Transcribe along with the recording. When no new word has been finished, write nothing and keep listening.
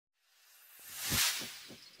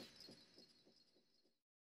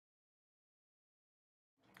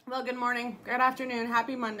Well, good morning, good afternoon,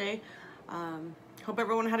 happy Monday. Hope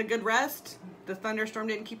everyone had a good rest. The thunderstorm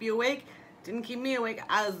didn't keep you awake, didn't keep me awake.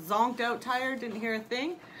 I was zonked out, tired, didn't hear a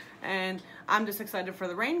thing. And I'm just excited for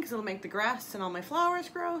the rain because it'll make the grass and all my flowers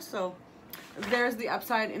grow. So there's the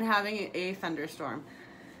upside in having a thunderstorm.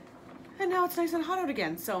 And now it's nice and hot out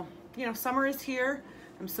again. So, you know, summer is here.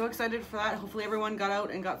 I'm so excited for that. Hopefully everyone got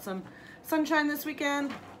out and got some sunshine this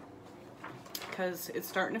weekend because it's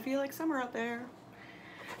starting to feel like summer out there.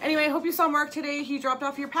 Anyway, hope you saw Mark today. He dropped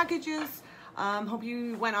off your packages. Hope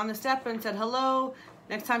you went on the step and said hello.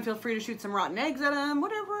 Next time, feel free to shoot some rotten eggs at him.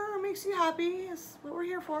 Whatever makes you happy is what we're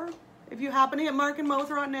here for. If you happen to hit Mark and Mo with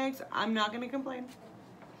rotten eggs, I'm not going to complain.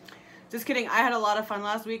 Just kidding. I had a lot of fun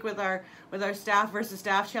last week with our staff versus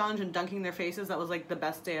staff challenge and dunking their faces. That was like the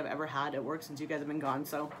best day I've ever had at work since you guys have been gone.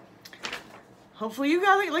 So hopefully you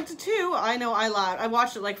guys liked it too. I know I laughed. I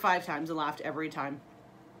watched it like 5 times and laughed every time.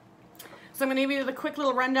 So I'm going to give you the quick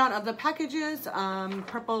little rundown of the packages.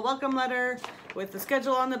 Purple welcome letter with the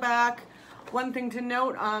schedule on the back. One thing to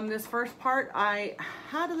note, this first part, I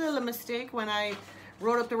had a little mistake when I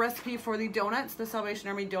wrote up the recipe for the donuts, the Salvation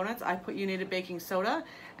Army donuts. I put you needed baking soda,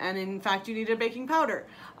 and in fact you needed baking powder.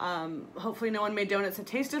 Hopefully no one made donuts that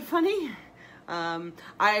tasted funny.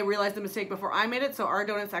 I realized the mistake before I made it, so our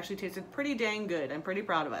donuts actually tasted pretty dang good. I'm pretty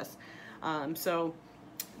proud of us. So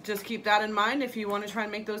just keep that in mind. If you want to try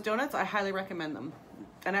and make those donuts, I highly recommend them.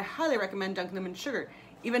 And I highly recommend dunking them in sugar.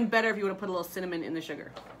 Even better if you want to put a little cinnamon in the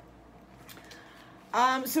sugar.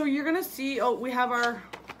 So you're going to see, we have our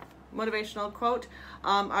motivational quote.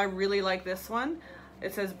 I really like this one.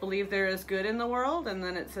 It says, believe there is good in the world, and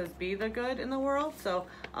then it says, be the good in the world. So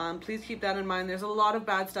please keep that in mind. There's a lot of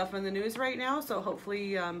bad stuff in the news right now, so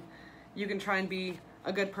hopefully you can try and be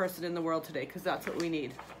a good person in the world today, because that's what we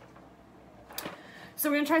need. So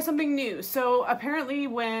we're going to try something new. So apparently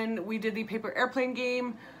when we did the paper airplane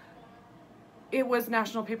game, it was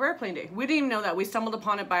National Paper Airplane Day. We didn't even know that. We stumbled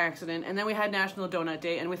upon it by accident, and then we had National Donut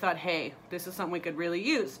Day, and we thought, hey, this is something we could really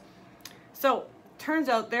use. So turns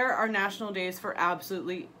out there are national days for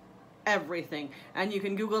absolutely everything, and you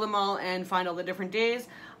can Google them all and find all the different days.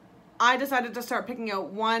 I decided to start picking out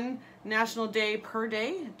one national day per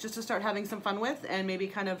day just to start having some fun with, and maybe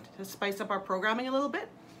kind of to spice up our programming a little bit.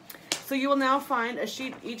 So you will now find a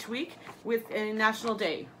sheet each week with a national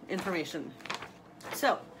day information.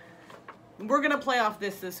 So we're going to play off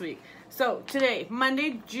this week. So today,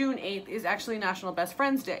 Monday, June 8th, is actually National Best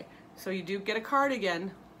Friends Day. So you do get a card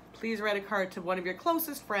again. Please write a card to one of your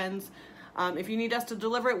closest friends. If you need us to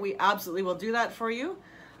deliver it, we absolutely will do that for you.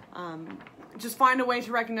 Just find a way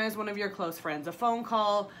to recognize one of your close friends. A phone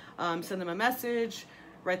call, send them a message,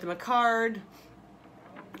 write them a card.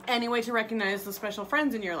 Any way to recognize the special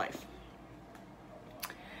friends in your life.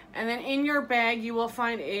 And then in your bag, you will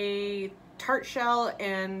find a tart shell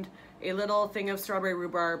and a little thing of strawberry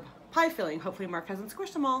rhubarb pie filling. Hopefully Mark hasn't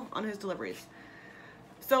squished them all on his deliveries.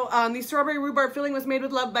 So the strawberry rhubarb filling was made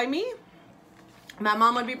with love by me. My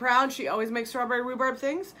mom would be proud. She always makes strawberry rhubarb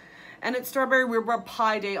things. And it's strawberry rhubarb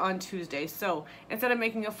pie day on Tuesday. So instead of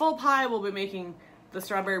making a full pie, we'll be making the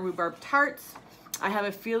strawberry rhubarb tarts. I have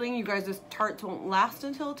a feeling you guys' tarts won't last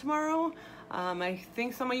until tomorrow. I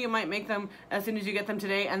think some of you might make them as soon as you get them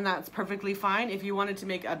today, and that's perfectly fine. If you wanted to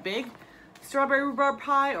make a big strawberry rhubarb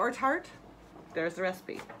pie or tart, there's the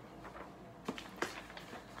recipe.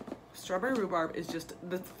 Strawberry rhubarb is just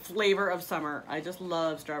the flavor of summer. I just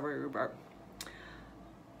love strawberry rhubarb.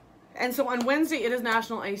 And so on Wednesday, it is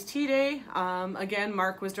National Iced Tea Day. Again,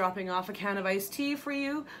 Mark was dropping off a can of iced tea for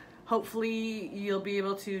you. Hopefully you'll be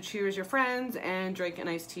able to cheers your friends and drink an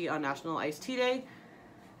iced tea on National Iced Tea Day.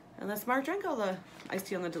 Unless Mark drank all the iced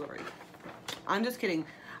tea on the delivery. I'm just kidding.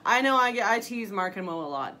 I know I tease Mark and Mo a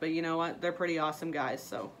lot, but you know what? They're pretty awesome guys,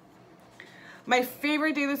 so. My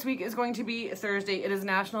favorite day this week is going to be Thursday. It is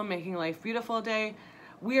National Making Life Beautiful Day.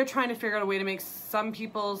 We are trying to figure out a way to make some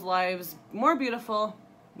people's lives more beautiful.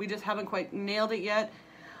 We just haven't quite nailed it yet.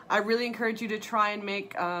 I really encourage you to try and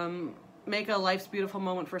make a life's beautiful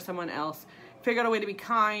moment for someone else. Figure out a way to be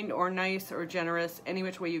kind or nice or generous, any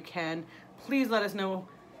which way you can. Please let us know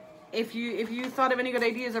if you thought of any good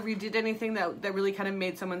ideas, or if you did anything that really kind of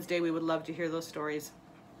made someone's day. We would love to hear those stories.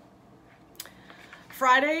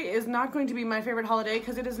 Friday is not going to be my favorite holiday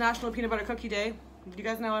because it is National Peanut Butter Cookie Day. You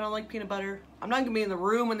guys know I don't like peanut butter. I'm not going to be in the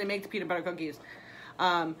room when they make the peanut butter cookies.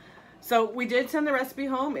 So we did send the recipe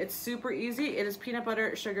home. It's super easy. It is peanut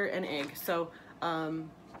butter, sugar, and egg. So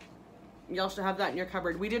y'all should have that in your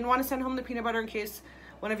cupboard. We didn't want to send home the peanut butter in case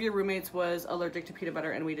one of your roommates was allergic to peanut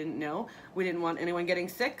butter and we didn't know. We didn't want anyone getting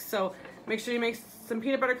sick, so make sure you make some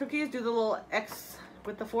peanut butter cookies. Do the little X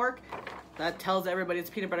with the fork. That tells everybody it's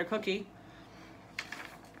peanut butter cookie.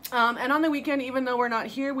 And on the weekend, even though we're not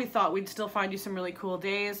here, we thought we'd still find you some really cool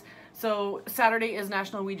days. So Saturday is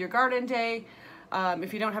National Weed Your Garden Day.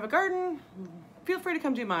 If you don't have a garden, feel free to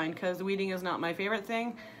come do mine, because weeding is not my favorite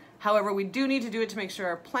thing. However, we do need to do it to make sure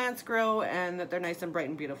our plants grow and that they're nice and bright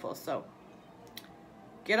and beautiful. So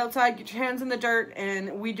get outside, get your hands in the dirt,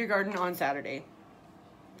 and weed your garden on Saturday.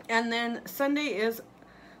 And then Sunday is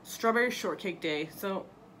Strawberry Shortcake Day. So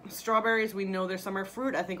strawberries, we know they're summer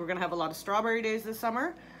fruit. I think we're gonna have a lot of strawberry days this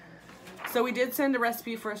summer. So we did send a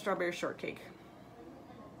recipe for a strawberry shortcake.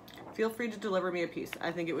 Feel free to deliver me a piece.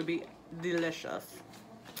 I think it would be delicious.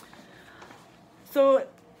 So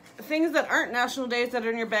things that aren't national days that are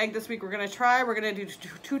in your bag this week, we're gonna do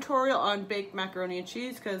a tutorial on baked macaroni and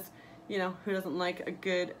cheese, because you know, who doesn't like a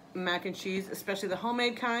good mac and cheese, especially the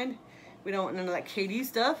homemade kind. We don't want none of that KD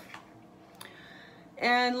stuff.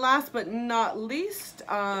 And last but not least,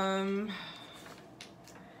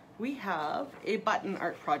 we have a button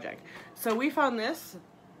art project. So we found this.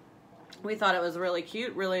 We thought it was really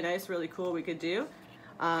cute, really nice, really cool. We could do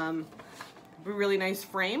really nice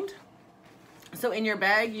framed. So in your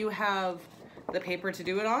bag you have the paper to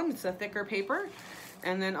do it on. It's a thicker paper,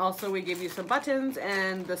 and then also we give you some buttons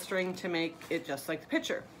and the string to make it just like the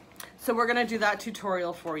picture. So we're gonna do that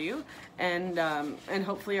tutorial for you, and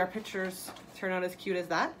hopefully our pictures turn out as cute as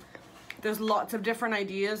that. There's lots of different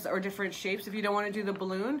ideas or different shapes. If you don't want to do the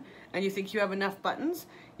balloon and you think you have enough buttons,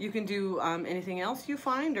 you can do anything else you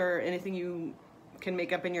find, or anything you can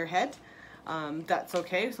make up in your head. That's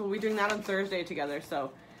okay. So we'll be doing that on Thursday together.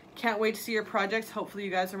 So can't wait to see your projects. Hopefully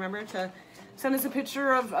you guys remember to send us a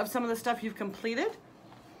picture of some of the stuff you've completed.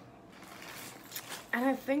 And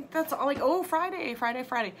I think that's all. Like, oh, Friday.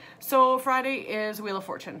 So Friday is Wheel of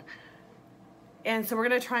Fortune. And so we're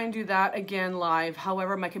gonna try and do that again live.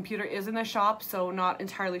 However, my computer is in the shop, so not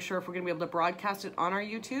entirely sure if we're gonna be able to broadcast it on our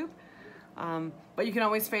YouTube. But you can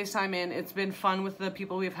always FaceTime in. It's been fun with the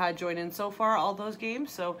people we've had join in so far, all those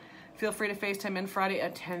games. So feel free to FaceTime in Friday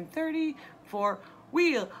at 10:30 for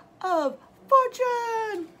Wheel of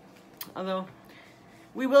Fortune. Although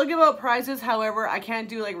we will give out prizes. However, I can't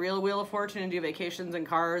do like real Wheel of Fortune and do vacations and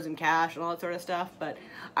cars and cash and all that sort of stuff. But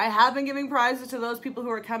I have been giving prizes to those people who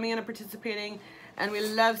are coming in and participating. And we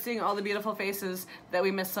love seeing all the beautiful faces that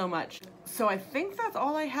we miss so much. So I think that's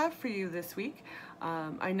all I have for you this week.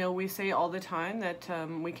 I know we say all the time that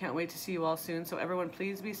we can't wait to see you all soon. So everyone,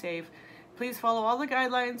 please be safe. Please follow all the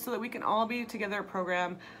guidelines so that we can all be together at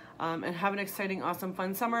program and have an exciting, awesome,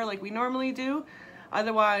 fun summer like we normally do.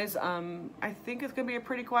 Otherwise, I think it's going to be a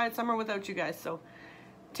pretty quiet summer without you guys. So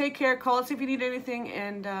take care. Call us if you need anything,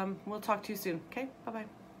 and we'll talk to you soon. Okay?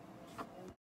 Bye-bye.